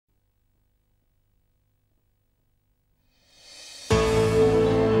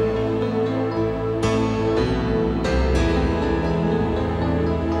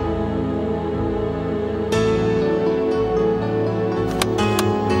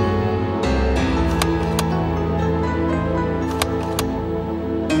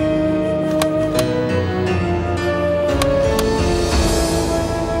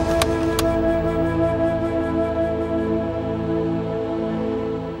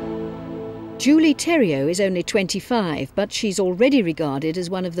Julie Theriot is only 25, but she's already regarded as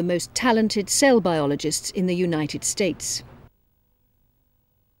one of the most talented cell biologists in the United States.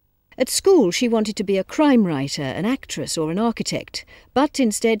 At school, she wanted to be a crime writer, an actress or an architect, but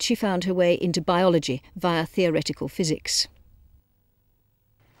instead she found her way into biology via theoretical physics.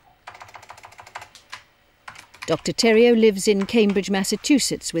 Dr. Theriot lives in Cambridge,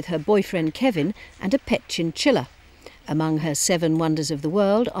 Massachusetts with her boyfriend Kevin and a pet chinchilla. Among her 7 wonders of the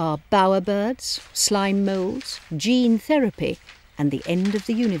world are bowerbirds, slime moles, gene therapy and the end of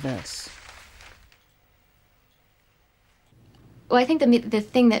the universe. Well, I think the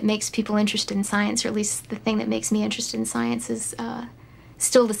thing that makes people interested in science, or at least the thing that makes me interested in science, is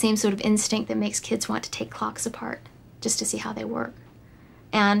still the same sort of instinct that makes kids want to take clocks apart just to see how they work.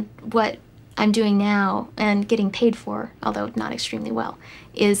 And what I'm doing now, and getting paid for, although not extremely well,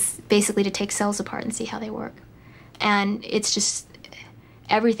 is basically to take cells apart and see how they work. And it's just,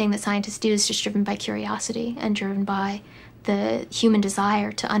 everything that scientists do is just driven by curiosity and driven by the human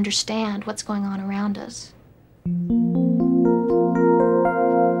desire to understand what's going on around us.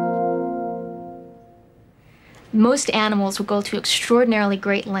 Most animals will go to extraordinarily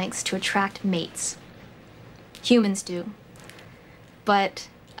great lengths to attract mates. Humans do. But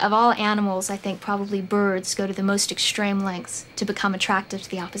of all animals, I think probably birds go to the most extreme lengths to become attractive to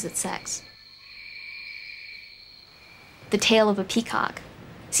the opposite sex. The tail of a peacock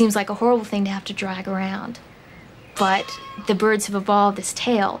seems like a horrible thing to have to drag around, but the birds have evolved this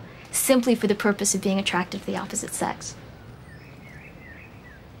tail simply for the purpose of being attractive to the opposite sex.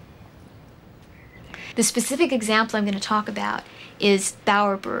 The specific example I'm going to talk about is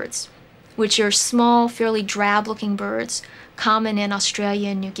bowerbirds, which are small, fairly drab-looking birds common in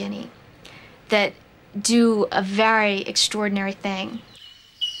Australia and New Guinea that do a very extraordinary thing.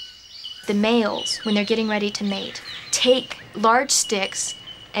 The males, when they're getting ready to mate, take large sticks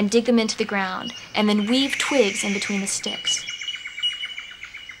and dig them into the ground and then weave twigs in between the sticks.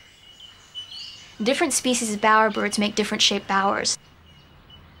 Different species of bowerbirds make different shaped bowers.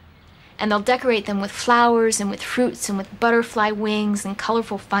 And they'll decorate them with flowers and with fruits and with butterfly wings and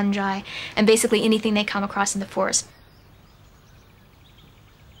colorful fungi and basically anything they come across in the forest.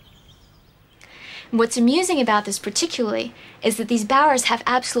 What's amusing about this particularly is that these bowers have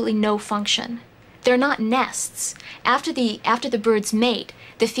absolutely no function. They're not nests. After the birds mate,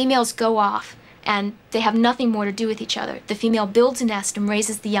 the females go off and they have nothing more to do with each other. The female builds a nest and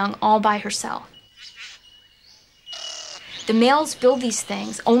raises the young all by herself. The males build these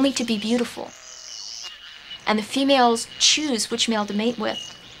things only to be beautiful. And the females choose which male to mate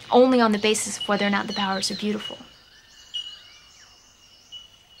with only on the basis of whether or not the bowers are beautiful.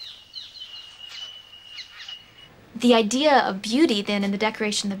 The idea of beauty, then, in the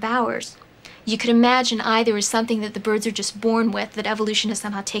decoration of the bowers, you could imagine either as something that the birds are just born with, that evolution has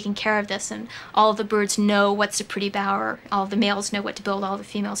somehow taken care of this, and all of the birds know what's a pretty bower, all of the males know what to build, all of the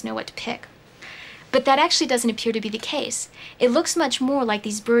females know what to pick. But that actually doesn't appear to be the case. It looks much more like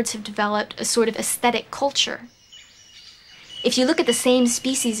these birds have developed a sort of aesthetic culture. If you look at the same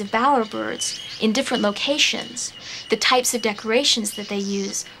species of bowerbirds in different locations, the types of decorations that they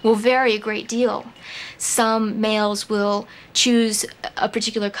use will vary a great deal. Some males will choose a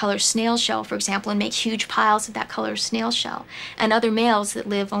particular color snail shell, for example, and make huge piles of that color snail shell. And other males that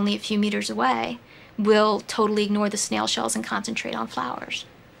live only a few meters away will totally ignore the snail shells and concentrate on flowers.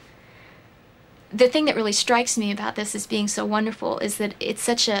 The thing that really strikes me about this as being so wonderful is that it's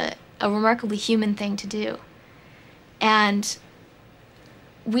such a remarkably human thing to do. And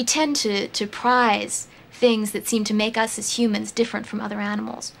we tend to prize things that seem to make us as humans different from other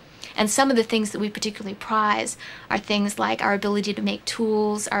animals. And some of the things that we particularly prize are things like our ability to make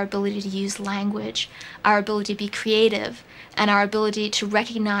tools, our ability to use language, our ability to be creative, and our ability to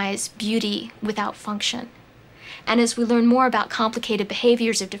recognize beauty without function. And as we learn more about complicated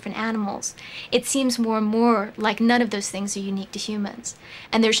behaviors of different animals, it seems more and more like none of those things are unique to humans.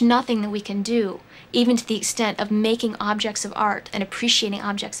 And there's nothing that we can do, even to the extent of making objects of art and appreciating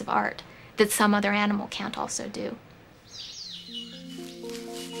objects of art, that some other animal can't also do.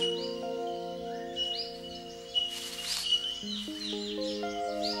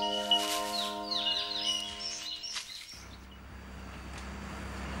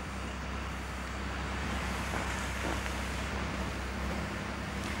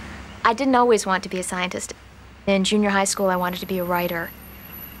 I didn't always want to be a scientist. In junior high school, I wanted to be a writer.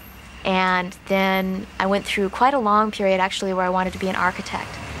 And then I went through quite a long period, actually, where I wanted to be an architect.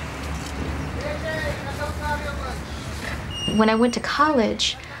 When I went to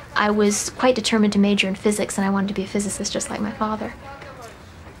college, I was quite determined to major in physics, and I wanted to be a physicist just like my father.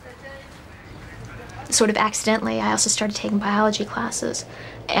 Sort of accidentally, I also started taking biology classes.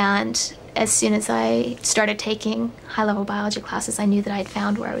 And As soon as I started taking high-level biology classes, I knew that I had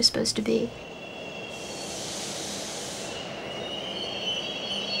found where I was supposed to be.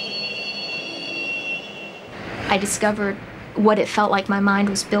 I discovered what it felt like my mind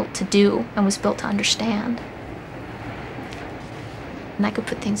was built to do and was built to understand. And I could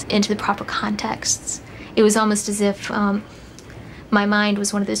put things into the proper contexts. It was almost as if my mind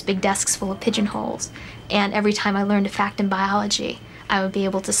was one of those big desks full of pigeonholes, and every time I learned a fact in biology, I would be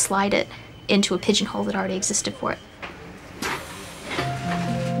able to slide it into a pigeonhole that already existed for it.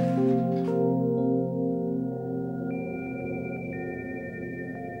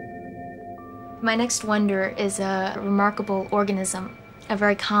 My next wonder is a remarkable organism, a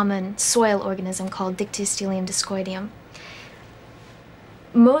very common soil organism called Dictyostelium discoideum.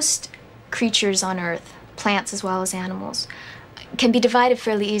 Most creatures on Earth, plants as well as animals, can be divided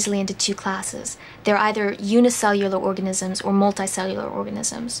fairly easily into two classes. They're either unicellular organisms or multicellular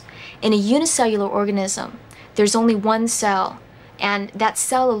organisms. In a unicellular organism, there's only one cell, and that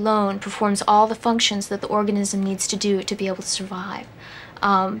cell alone performs all the functions that the organism needs to do to be able to survive.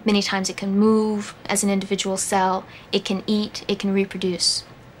 Many times it can move as an individual cell, it can eat, it can reproduce.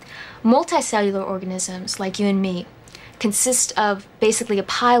 Multicellular organisms, like you and me, consist of basically a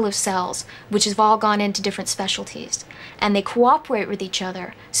pile of cells which have all gone into different specialties. And they cooperate with each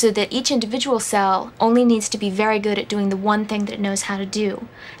other so that each individual cell only needs to be very good at doing the one thing that it knows how to do,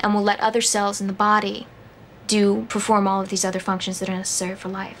 and will let other cells in the body perform all of these other functions that are necessary for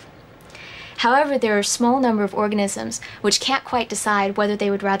life. However, there are a small number of organisms which can't quite decide whether they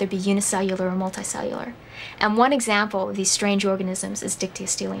would rather be unicellular or multicellular. And one example of these strange organisms is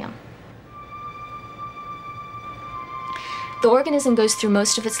Dictyostelium. The organism goes through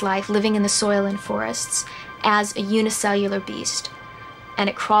most of its life living in the soil and forests as a unicellular beast. And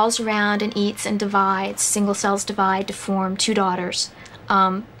it crawls around and eats and divides. Single cells divide to form two daughters,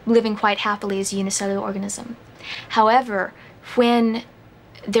 living quite happily as a unicellular organism. However, when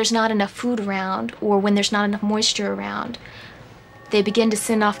there's not enough food around, or when there's not enough moisture around, they begin to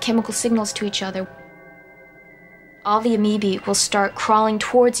send off chemical signals to each other. All the amoebae will start crawling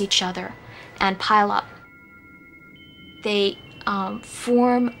towards each other and pile up. They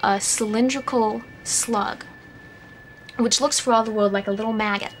form a cylindrical slug, which looks for all the world like a little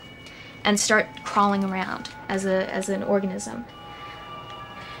maggot, and start crawling around as an organism.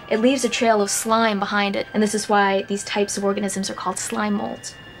 It leaves a trail of slime behind it, and this is why these types of organisms are called slime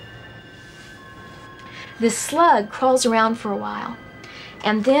molds. This slug crawls around for a while,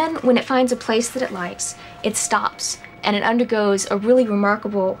 and then when it finds a place that it likes, it stops, and it undergoes a really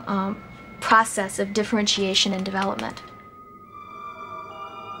remarkable process of differentiation and development.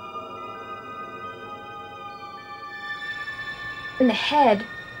 And the head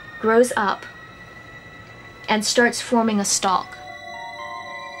grows up and starts forming a stalk.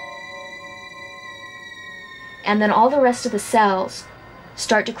 And then all the rest of the cells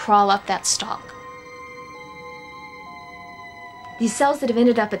start to crawl up that stalk. These cells that have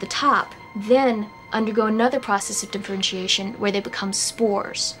ended up at the top then undergo another process of differentiation where they become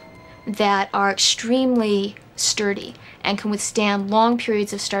spores that are extremely sturdy and can withstand long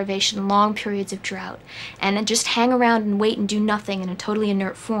periods of starvation, long periods of drought, and then just hang around and wait and do nothing in a totally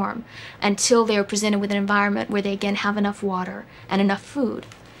inert form until they are presented with an environment where they again have enough water and enough food.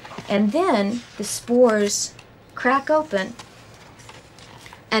 And then the spores crack open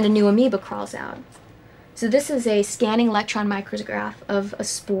and a new amoeba crawls out. So this is a scanning electron micrograph of a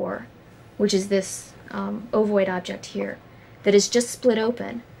spore, which is this ovoid object here, that is just split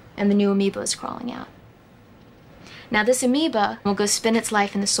open and the new amoeba is crawling out. Now this amoeba will go spend its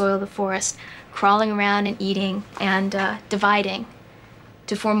life in the soil of the forest, crawling around and eating and dividing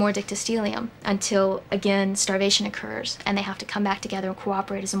to form more Dictyostelium until, again, starvation occurs and they have to come back together and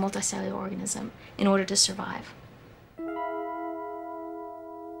cooperate as a multicellular organism in order to survive.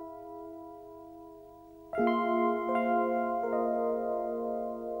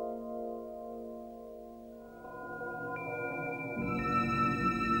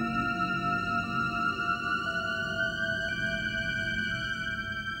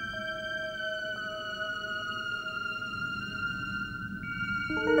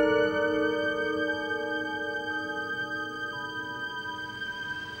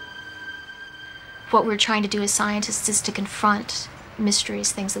 What we're trying to do as scientists is to confront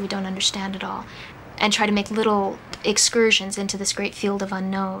mysteries, things that we don't understand at all, and try to make little excursions into this great field of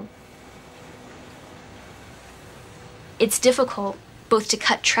unknown. It's difficult both to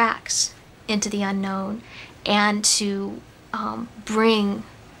cut tracks into the unknown and to bring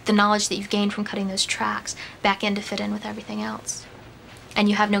the knowledge that you've gained from cutting those tracks back in to fit in with everything else. And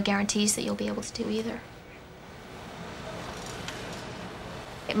you have no guarantees that you'll be able to do either.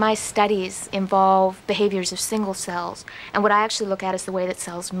 My studies involve behaviors of single cells, and what I actually look at is the way that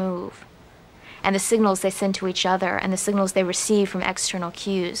cells move, and the signals they send to each other, and the signals they receive from external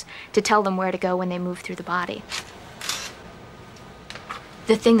cues to tell them where to go when they move through the body.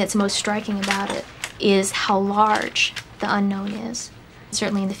 The thing that's most striking about it is how large the unknown is.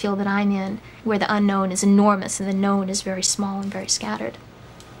 Certainly in the field that I'm in, where the unknown is enormous and the known is very small and very scattered.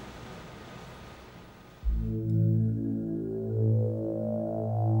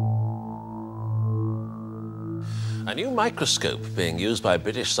 A new microscope being used by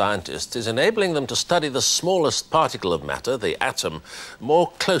British scientists is enabling them to study the smallest particle of matter, the atom,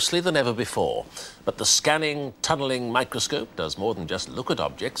 more closely than ever before. But the scanning, tunnelling microscope does more than just look at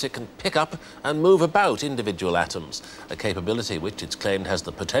objects. It can pick up and move about individual atoms, a capability which it's claimed has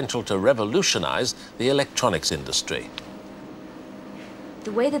the potential to revolutionise the electronics industry.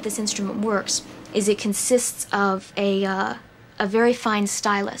 The way that this instrument works is it consists of a very fine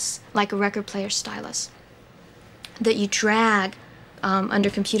stylus, like a record player stylus, that you drag under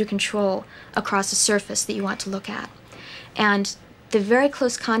computer control across a surface that you want to look at. And the very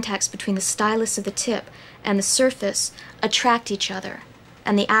close contacts between the stylus of the tip and the surface attract each other,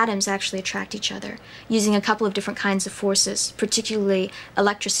 and the atoms actually attract each other using a couple of different kinds of forces, particularly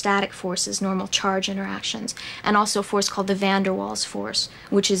electrostatic forces, normal charge interactions, and also a force called the van der Waals force,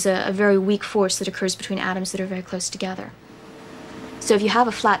 which is a very weak force that occurs between atoms that are very close together. So if you have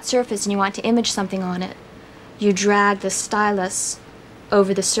a flat surface and you want to image something on it, you drag the stylus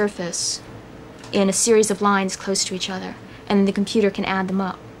over the surface in a series of lines close to each other, and the computer can add them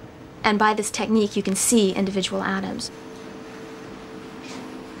up. And by this technique, you can see individual atoms.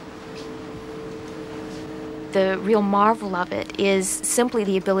 The real marvel of it is simply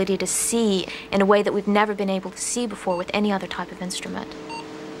the ability to see in a way that we've never been able to see before with any other type of instrument.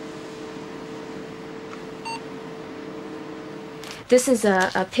 This is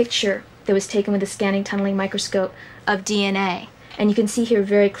a picture that was taken with a scanning tunneling microscope of DNA. And you can see here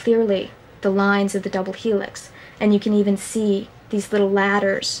very clearly the lines of the double helix. And you can even see these little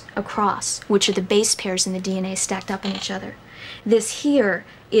ladders across, which are the base pairs in the DNA stacked up in each other. This here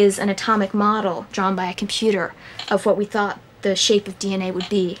is an atomic model drawn by a computer of what we thought the shape of DNA would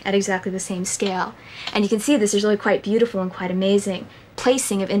be at exactly the same scale. And you can see this is really quite beautiful and quite amazing.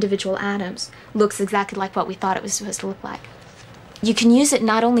 Placing of individual atoms looks exactly like what we thought it was supposed to look like. You can use it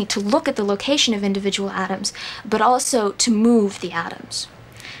not only to look at the location of individual atoms, but also to move the atoms.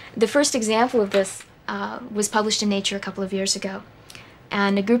 The first example of this was published in Nature a couple of years ago.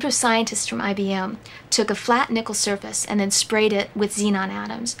 And a group of scientists from IBM took a flat nickel surface and then sprayed it with xenon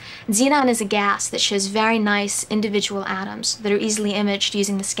atoms. Xenon is a gas that shows very nice individual atoms that are easily imaged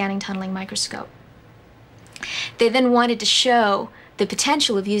using the scanning tunneling microscope. They then wanted to show the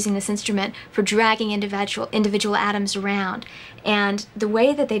potential of using this instrument for dragging individual atoms around. And the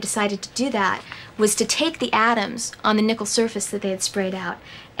way that they decided to do that was to take the atoms on the nickel surface that they had sprayed out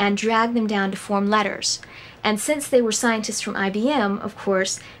and drag them down to form letters. And since they were scientists from IBM, of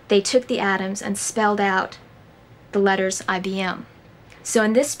course, they took the atoms and spelled out the letters IBM. So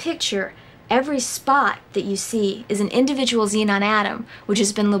in this picture, every spot that you see is an individual xenon atom which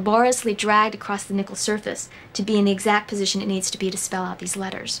has been laboriously dragged across the nickel surface to be in the exact position it needs to be to spell out these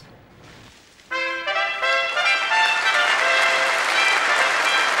letters.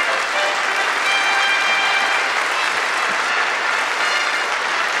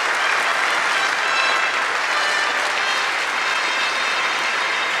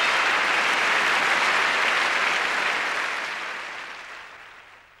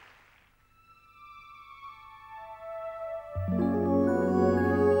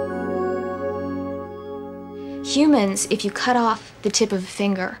 Humans, if you cut off the tip of a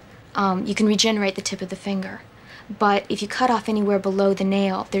finger, you can regenerate the tip of the finger. But if you cut off anywhere below the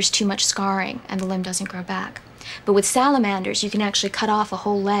nail, there's too much scarring and the limb doesn't grow back. But with salamanders, you can actually cut off a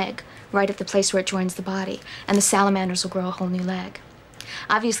whole leg right at the place where it joins the body, and the salamanders will grow a whole new leg.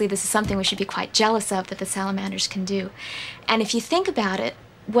 Obviously, this is something we should be quite jealous of that the salamanders can do. And if you think about it,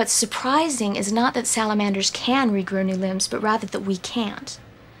 what's surprising is not that salamanders can regrow new limbs, but rather that we can't.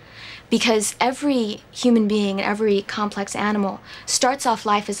 Because every human being and every complex animal starts off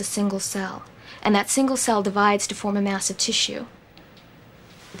life as a single cell, and that single cell divides to form a mass of tissue.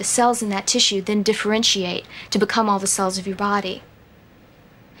 The cells in that tissue then differentiate to become all the cells of your body.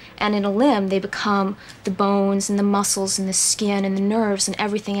 And in a limb, they become the bones and the muscles and the skin and the nerves and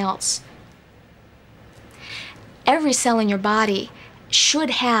everything else. Every cell in your body should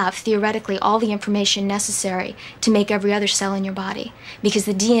have, theoretically, all the information necessary to make every other cell in your body, because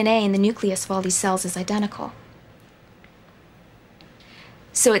the DNA in the nucleus of all these cells is identical.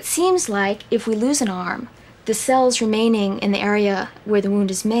 So it seems like if we lose an arm, The cells remaining in the area where the wound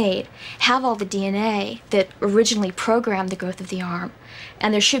is made have all the DNA that originally programmed the growth of the arm,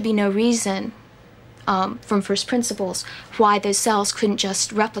 and there should be no reason from first principles why those cells couldn't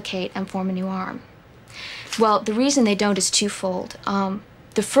just replicate and form a new arm. Well, the reason they don't is twofold.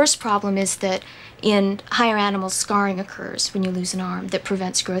 The first problem is that in higher animals, scarring occurs when you lose an arm that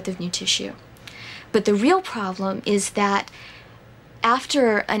prevents growth of new tissue. But the real problem is that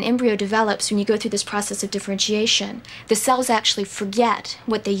after an embryo develops, when you go through this process of differentiation, the cells actually forget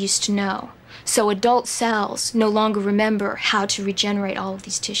what they used to know. So adult cells no longer remember how to regenerate all of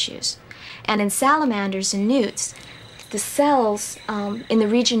these tissues. And in salamanders and newts, the cells in the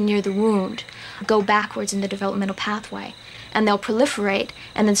region near the wound go backwards in the developmental pathway, and they'll proliferate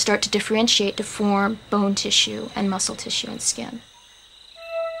and then start to differentiate to form bone tissue and muscle tissue and skin.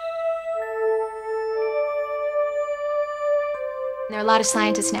 There are a lot of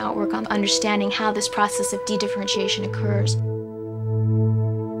scientists now at work on understanding how this process of de-differentiation occurs.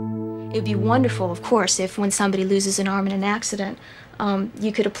 It would be wonderful, of course, if when somebody loses an arm in an accident,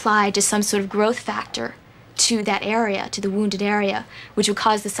 you could apply just some sort of growth factor to that area, to the wounded area, which would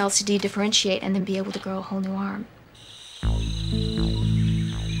cause the cells to de-differentiate and then be able to grow a whole new arm.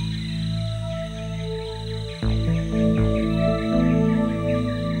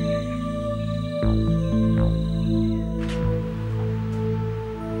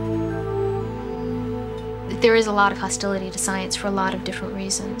 There is a lot of hostility to science for a lot of different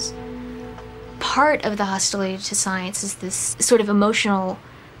reasons. Part of the hostility to science is this sort of emotional,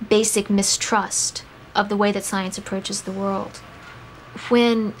 basic mistrust of the way that science approaches the world.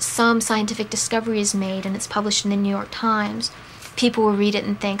 When some scientific discovery is made and it's published in the New York Times, people will read it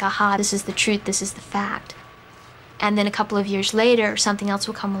and think, aha, this is the truth, this is the fact. And then a couple of years later, something else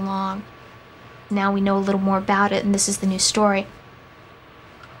will come along. Now we know a little more about it, and this is the new story.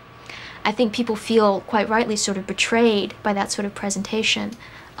 I think people feel, quite rightly, sort of betrayed by that sort of presentation,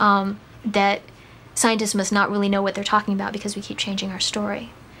 that scientists must not really know what they're talking about because we keep changing our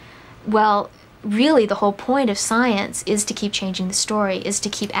story. Well, really the whole point of science is to keep changing the story, is to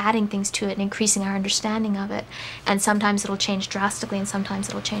keep adding things to it and increasing our understanding of it. And sometimes it'll change drastically and sometimes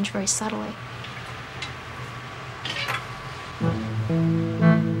it'll change very subtly.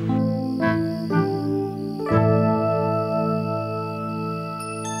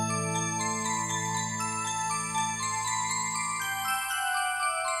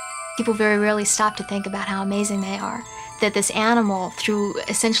 People very rarely stop to think about how amazing they are, that this animal,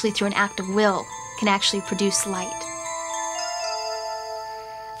 essentially through an act of will, can actually produce light.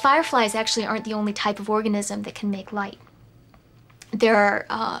 Fireflies actually aren't the only type of organism that can make light. There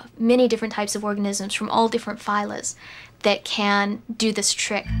are many different types of organisms from all different phyla that can do this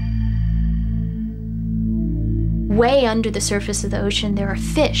trick. Way under the surface of the ocean, there are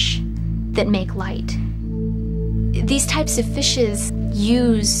fish that make light. These types of fishes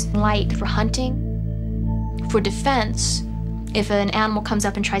use light for hunting, for defense. If an animal comes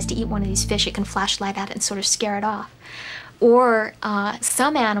up and tries to eat one of these fish, it can flash light at it and sort of scare it off. Or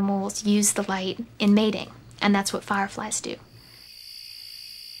some animals use the light in mating, and that's what fireflies do.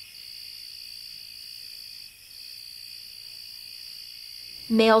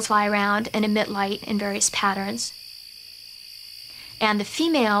 Males fly around and emit light in various patterns. And the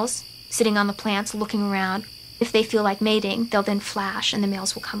females, sitting on the plants looking around, if they feel like mating, they'll then flash and the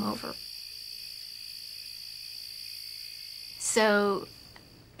males will come over. So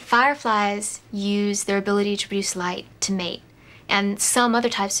fireflies use their ability to produce light to mate, and some other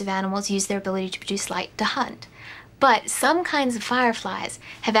types of animals use their ability to produce light to hunt. But some kinds of fireflies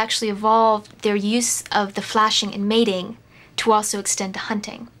have actually evolved their use of the flashing and mating to also extend to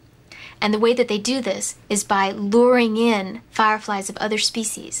hunting. And the way that they do this is by luring in fireflies of other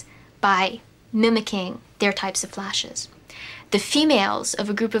species, by mimicking their types of flashes. The females of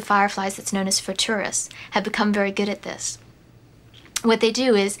a group of fireflies that's known as Theriot have become very good at this. What they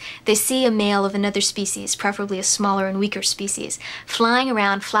do is they see a male of another species, preferably a smaller and weaker species, flying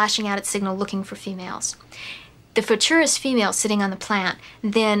around, flashing out its signal, looking for females. The Theriot female sitting on the plant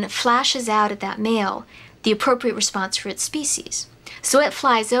then flashes out at that male the appropriate response for its species. So it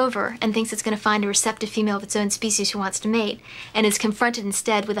flies over and thinks it's going to find a receptive female of its own species who wants to mate, and is confronted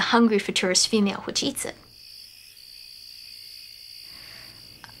instead with a hungry Theriot female, which eats it.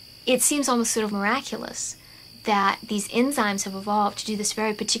 It seems almost sort of miraculous that these enzymes have evolved to do this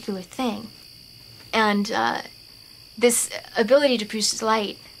very particular thing. And this ability to produce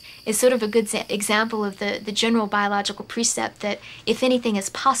light is sort of a good example of the general biological precept that if anything is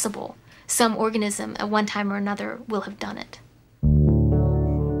possible, some organism at one time or another will have done it.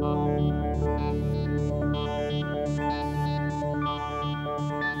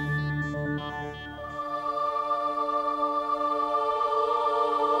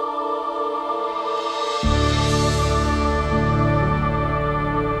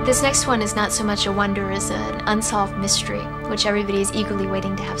 This next one is not so much a wonder as an unsolved mystery, which everybody is eagerly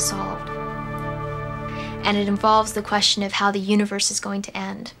waiting to have solved. And it involves the question of how the universe is going to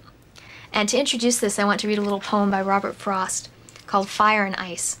end. And to introduce this, I want to read a little poem by Robert Frost called Fire and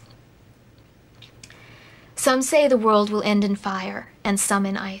Ice. Some say the world will end in fire, and some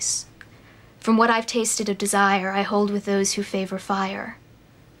in ice. From what I've tasted of desire, I hold with those who favor fire.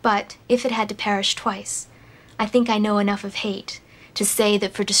 But if it had to perish twice, I think I know enough of hate to say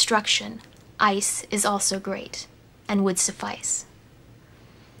that for destruction, ice is also great, and would suffice.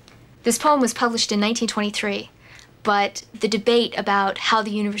 This poem was published in 1923, but the debate about how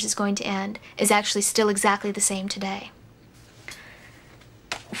the universe is going to end is actually still exactly the same today.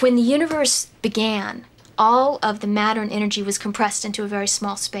 When the universe began, all of the matter and energy was compressed into a very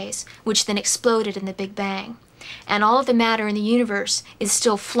small space, which then exploded in the Big Bang. And all of the matter in the universe is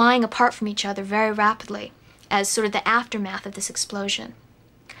still flying apart from each other very rapidly as sort of the aftermath of this explosion.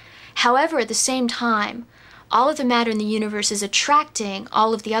 However, at the same time, all of the matter in the universe is attracting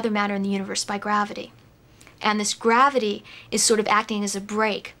all of the other matter in the universe by gravity. And this gravity is sort of acting as a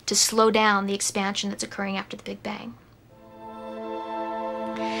brake to slow down the expansion that's occurring after the Big Bang.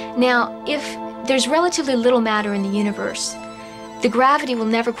 Now, if there's relatively little matter in the universe, the gravity will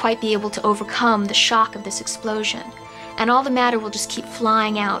never quite be able to overcome the shock of this explosion, and all the matter will just keep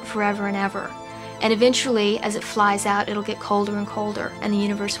flying out forever and ever. And eventually, as it flies out, it'll get colder and colder, and the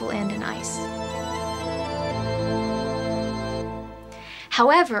universe will end in ice.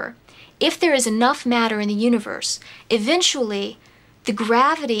 However, if there is enough matter in the universe, eventually the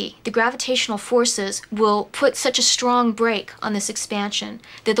gravitational forces will put such a strong brake on this expansion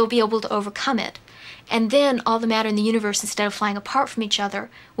that they'll be able to overcome it. And then all the matter in the universe, instead of flying apart from each other,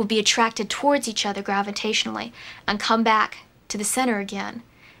 will be attracted towards each other gravitationally and come back to the center again.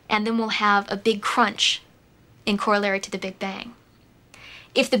 And then we'll have a big crunch in corollary to the Big Bang.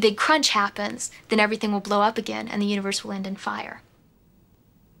 If the big crunch happens, then everything will blow up again and the universe will end in fire.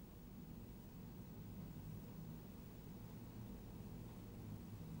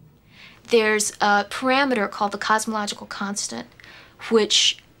 There's a parameter called the cosmological constant,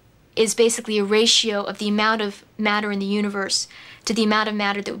 which is basically a ratio of the amount of matter in the universe to the amount of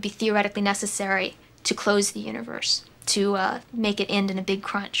matter that would be theoretically necessary to close the universe, to make it end in a big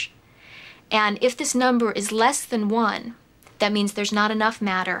crunch. And if this number is less than 1, that means there's not enough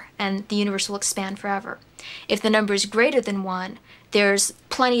matter and the universe will expand forever. If the number is greater than 1, there's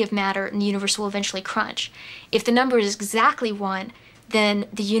plenty of matter and the universe will eventually crunch. If the number is exactly 1, then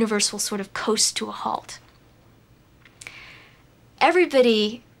the universe will sort of coast to a halt.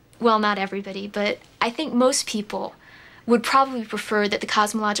 Everybody, well, not everybody, but I think most people would probably prefer that the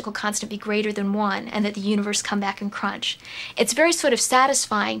cosmological constant be greater than 1 and that the universe come back and crunch. It's very sort of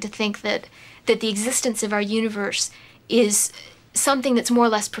satisfying to think that the existence of our universe is something that's more or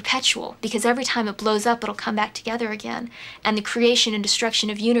less perpetual, because every time it blows up, it'll come back together again, and the creation and destruction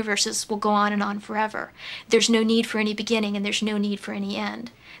of universes will go on and on forever. There's no need for any beginning, and there's no need for any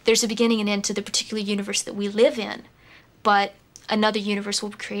end. There's a beginning and end to the particular universe that we live in, but another universe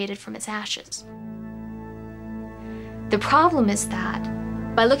will be created from its ashes. The problem is that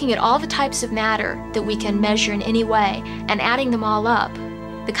by looking at all the types of matter that we can measure in any way and adding them all up,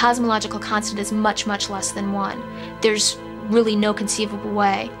 the cosmological constant is much, much less than 1. There's really no conceivable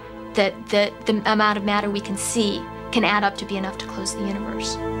way that the amount of matter we can see can add up to be enough to close the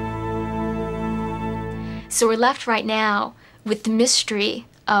universe. So we're left right now with the mystery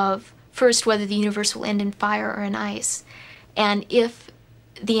of, first, whether the universe will end in fire or in ice, and if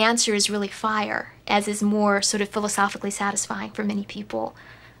the answer is really fire, as is more sort of philosophically satisfying for many people,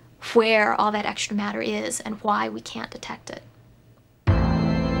 where all that extra matter is and why we can't detect it.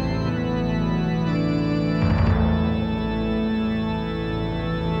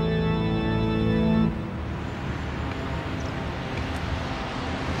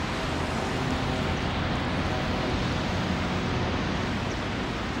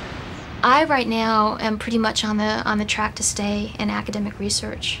 I right now am pretty much on the track to stay in academic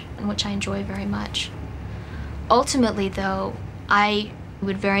research, in which I enjoy very much. Ultimately, though, I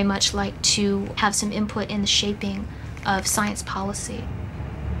would very much like to have some input in the shaping of science policy.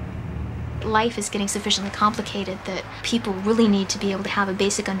 Life is getting sufficiently complicated that people really need to be able to have a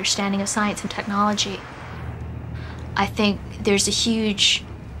basic understanding of science and technology. I think there's a huge,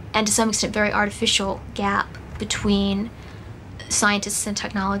 and to some extent very artificial, gap between scientists and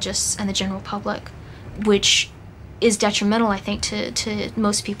technologists and the general public, which is detrimental, I think, to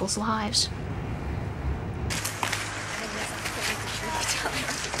most people's lives.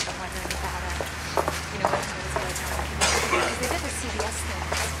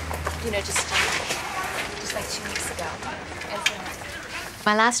 Just like 2 weeks ago.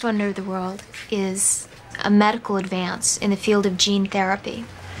 My last wonder of the world is a medical advance in the field of gene therapy.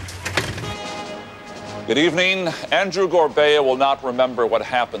 Good evening. Andrew Gorbea will not remember what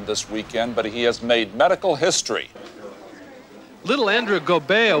happened this weekend, but he has made medical history. Little Andrew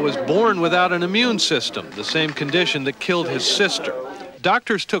Gorbea was born without an immune system, the same condition that killed his sister.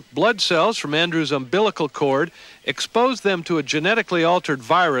 Doctors took blood cells from Andrew's umbilical cord, exposed them to a genetically altered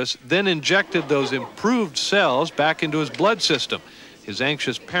virus, then injected those improved cells back into his blood system. His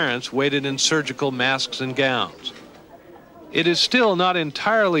anxious parents waited in surgical masks and gowns. It is still not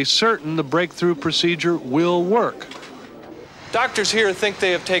entirely certain the breakthrough procedure will work. Doctors here think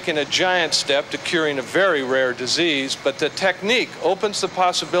they have taken a giant step to curing a very rare disease, but the technique opens the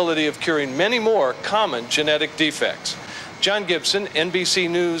possibility of curing many more common genetic defects. John Gibson, NBC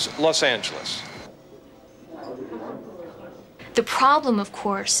News, Los Angeles. The problem, of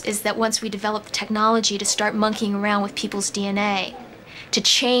course, is that once we develop the technology to start monkeying around with people's DNA, to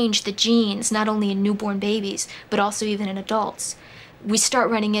change the genes, not only in newborn babies, but also even in adults, we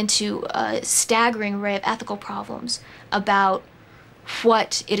start running into a staggering array of ethical problems about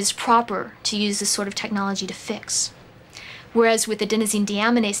what it is proper to use this sort of technology to fix. Whereas with adenosine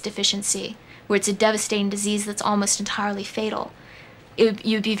deaminase deficiency, where it's a devastating disease that's almost entirely fatal,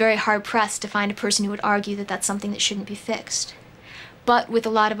 you'd be very hard-pressed to find a person who would argue that that's something that shouldn't be fixed. But with a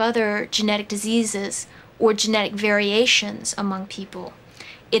lot of other genetic diseases or genetic variations among people,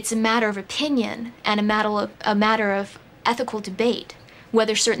 it's a matter of opinion and a matter of ethical debate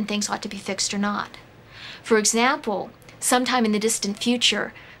whether certain things ought to be fixed or not. For example, sometime in the distant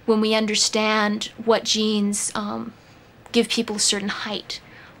future, when we understand what genes give people a certain height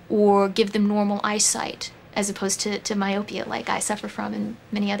or give them normal eyesight as opposed to myopia like I suffer from and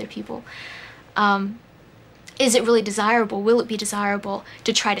many other people, is it really desirable, will it be desirable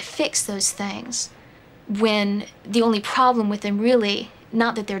to try to fix those things when the only problem with them really,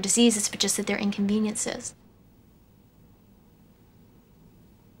 not that they're diseases, but just that they're inconveniences?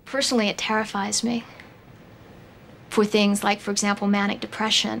 Personally, it terrifies me for things like, for example, manic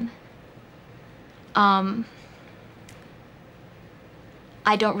depression. I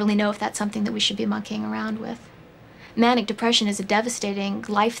don't really know if that's something that we should be monkeying around with. Manic depression is a devastating,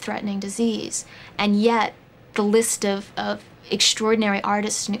 life-threatening disease, and yet the list of extraordinary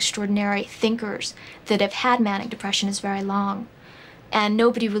artists and extraordinary thinkers that have had manic depression is very long. And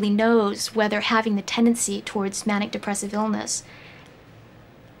nobody really knows whether having the tendency towards manic depressive illness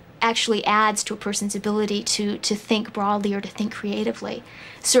actually adds to a person's ability to think broadly or to think creatively.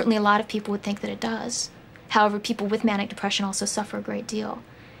 Certainly a lot of people would think that it does. However, people with manic depression also suffer a great deal.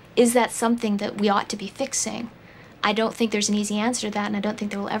 Is that something that we ought to be fixing? I don't think there's an easy answer to that, and I don't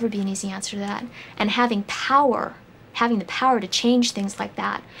think there will ever be an easy answer to that. And having the power to change things like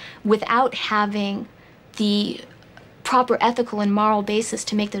that without having the proper ethical and moral basis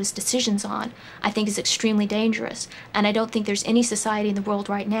to make those decisions on, I think is extremely dangerous. And I don't think there's any society in the world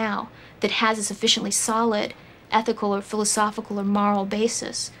right now that has a sufficiently solid ethical or philosophical or moral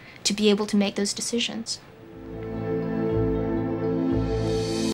basis to be able to make those decisions.